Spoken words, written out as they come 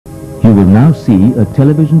You will now see a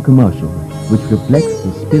television commercial which reflects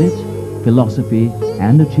the spirit, philosophy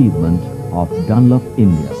and achievement of Dunlop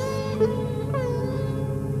India.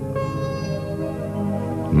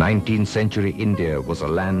 19th century India was a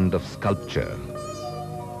land of sculpture,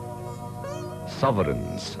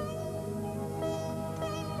 sovereigns,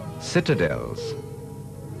 citadels,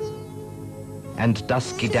 and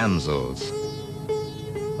dusky damsels,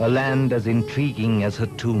 a land as intriguing as her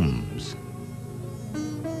tombs,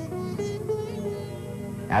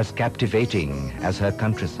 as captivating as her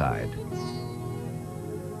countryside.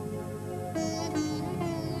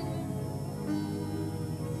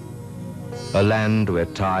 A land where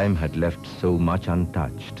time had left so much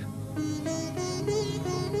untouched.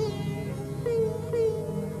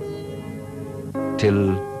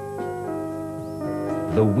 Till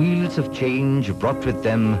the wheels of change brought with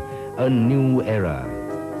them a new era.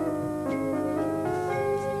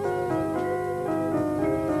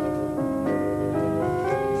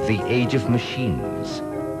 The age of machines.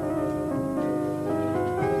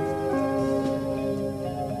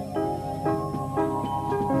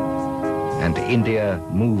 And India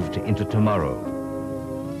moved into tomorrow.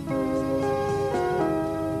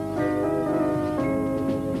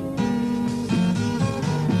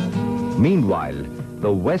 Meanwhile,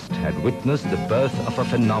 the West had witnessed the birth of a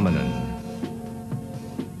phenomenon.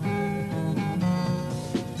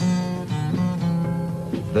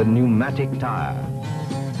 The pneumatic tire.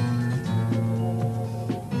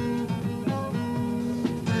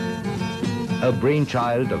 A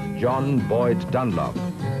brainchild of John Boyd Dunlop.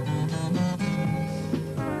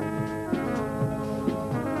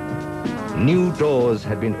 New doors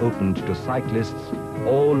had been opened to cyclists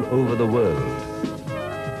all over the world.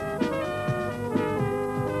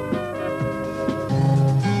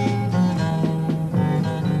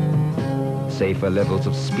 Safer levels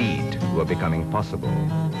of speed were becoming possible.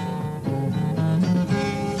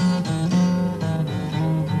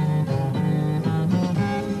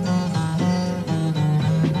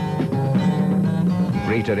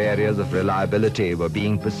 Greater areas of reliability were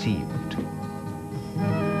being perceived.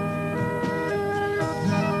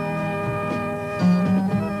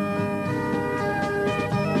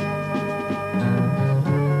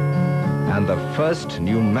 And the first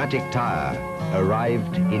pneumatic tire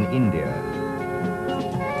arrived in India.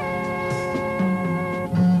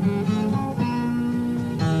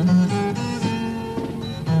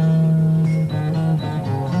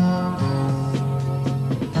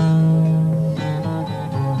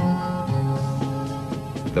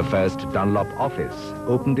 The first Dunlop office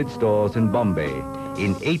opened its doors in Bombay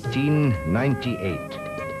in 1898.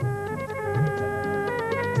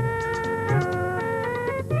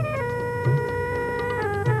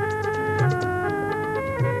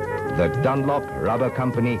 The Dunlop Rubber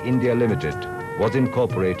Company India Limited was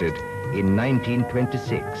incorporated in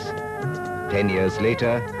 1926. 10 years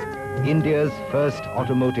later, India's first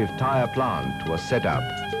automotive tire plant was set up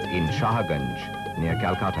in Shahganj near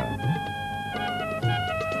Calcutta.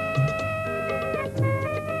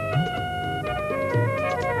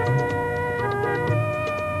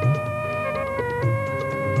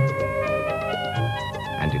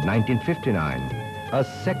 And in 1959, a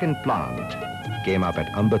second plant came up at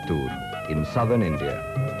Ambattur in southern India.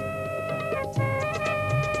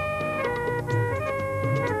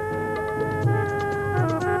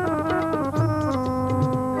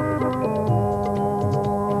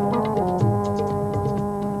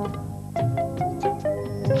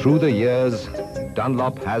 Through the years,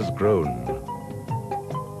 Dunlop has grown.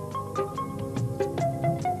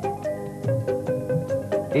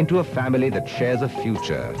 Into a family that shares a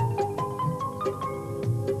future.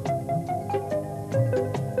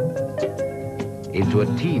 Into a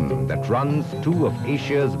team that runs two of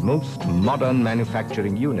Asia's most modern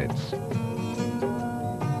manufacturing units.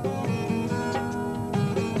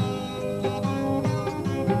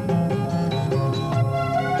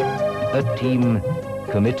 A team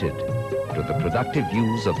committed to the productive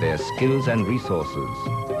use of their skills and resources.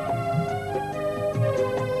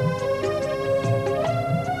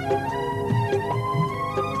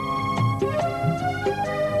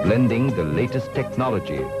 Blending the latest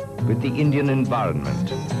technology with the Indian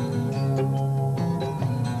environment.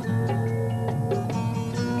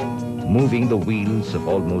 Moving the wheels of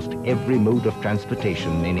almost every mode of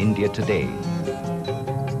transportation in India today.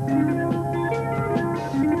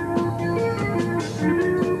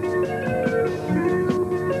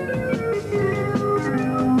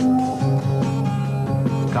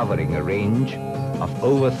 Covering a range of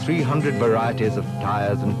over 300 varieties of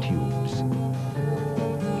tires and tubes.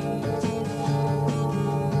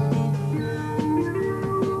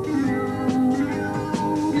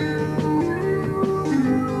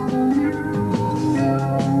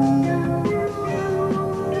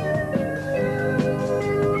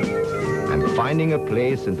 winning a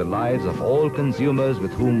place in the lives of all consumers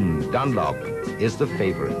with whom Dunlop is the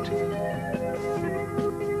favorite.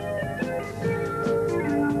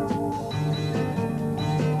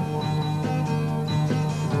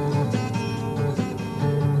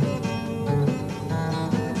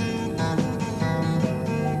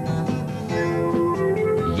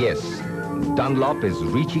 Yes, Dunlop is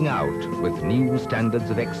reaching out with new standards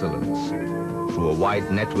of excellence through a wide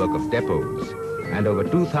network of depots and over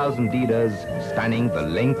 2,000 dealers spanning the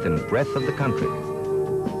length and breadth of the country.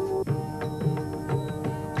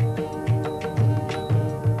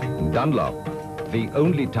 Dunlop, the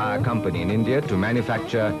only tire company in India to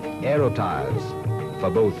manufacture aero tires for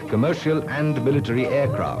both commercial and military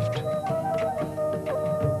aircraft.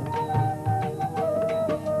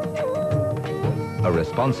 A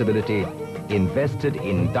responsibility invested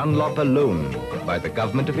in Dunlop alone by the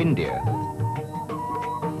Government of India.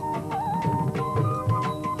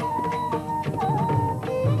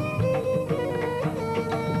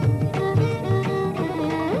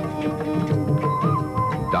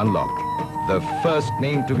 Dunlop, the first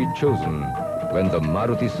name to be chosen when the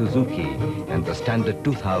Maruti Suzuki and the Standard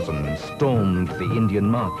 2000 stormed the Indian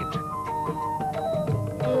market.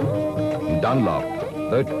 Dunlop,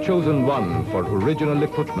 the chosen one for original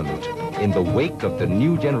equipment in the wake of the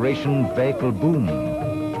new generation vehicle boom.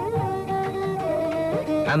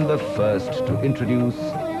 And the first to introduce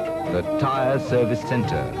the Tire Service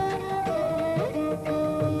Center.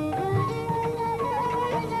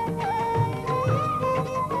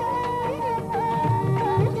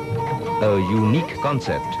 A unique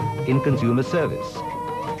concept in consumer service.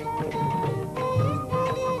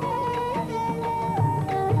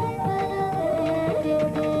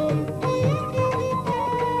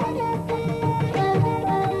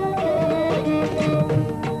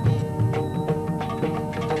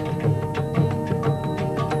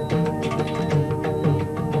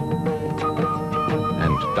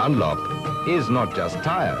 And Dunlop is not just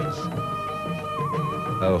tires.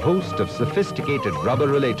 A host of sophisticated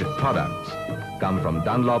rubber-related products come from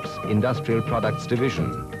Dunlop's Industrial Products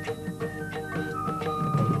division.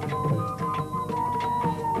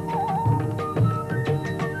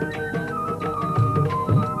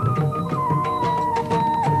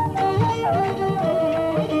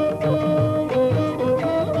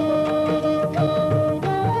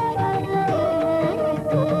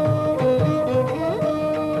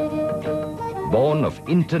 Born of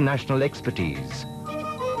international expertise,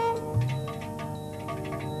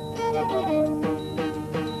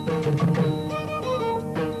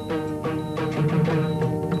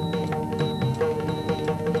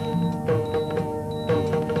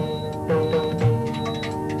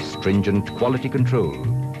 stringent quality control,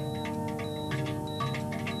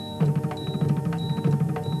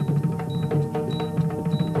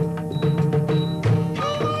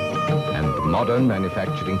 and modern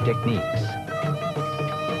manufacturing techniques.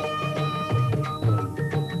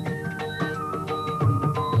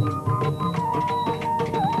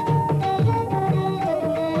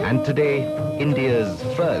 And today, India's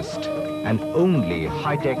first and only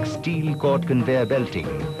high-tech steel cord conveyor belting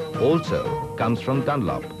also comes from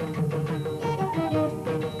Dunlop.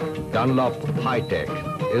 Dunlop High-Tech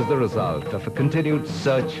is the result of a continued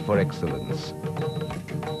search for excellence.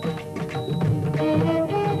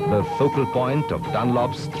 The focal point of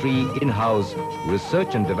Dunlop's 3 in-house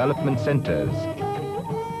research and development centers.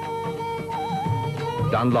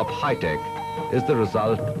 Dunlop High-Tech is the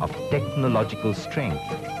result of technological strength,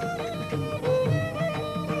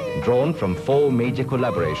 drawn from 4 major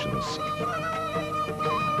collaborations.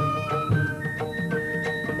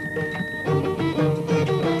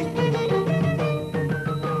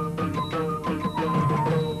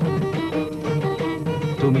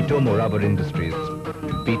 Sumitomo Rubber Industries,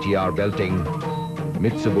 BTR Belting,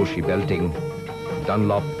 Mitsubishi Belting,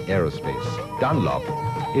 Dunlop Aerospace. Dunlop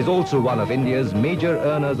is also one of India's major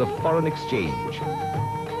earners of foreign exchange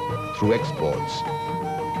through exports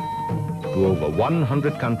to over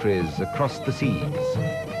 100 countries across the seas,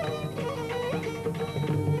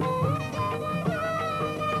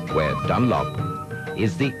 where Dunlop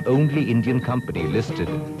is the only Indian company listed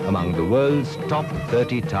among the world's top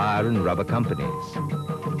 30 tire and rubber companies.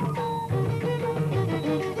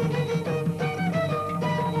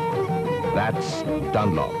 That's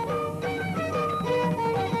Dunlop.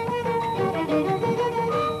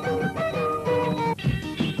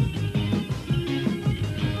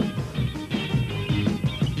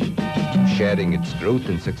 Sharing its growth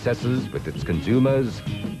and successes with its consumers,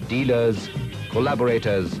 dealers,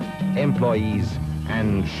 collaborators, employees,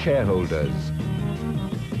 and shareholders.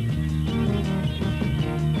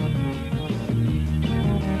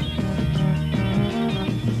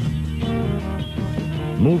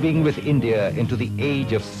 moving with India into the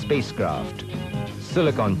age of spacecraft,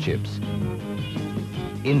 silicon chips,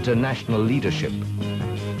 international leadership,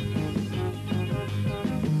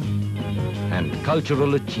 and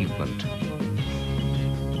cultural achievement.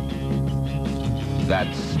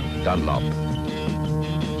 That's Dunlop.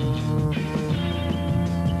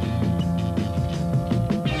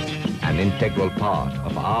 An integral part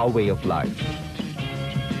of our way of life.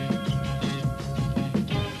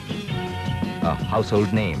 A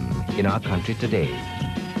household name in our country today.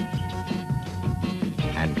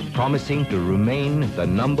 And promising to remain the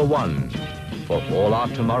 #1 for all our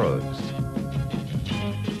tomorrows.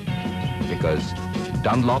 Because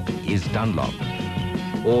Dunlop is Dunlop,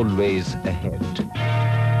 always ahead.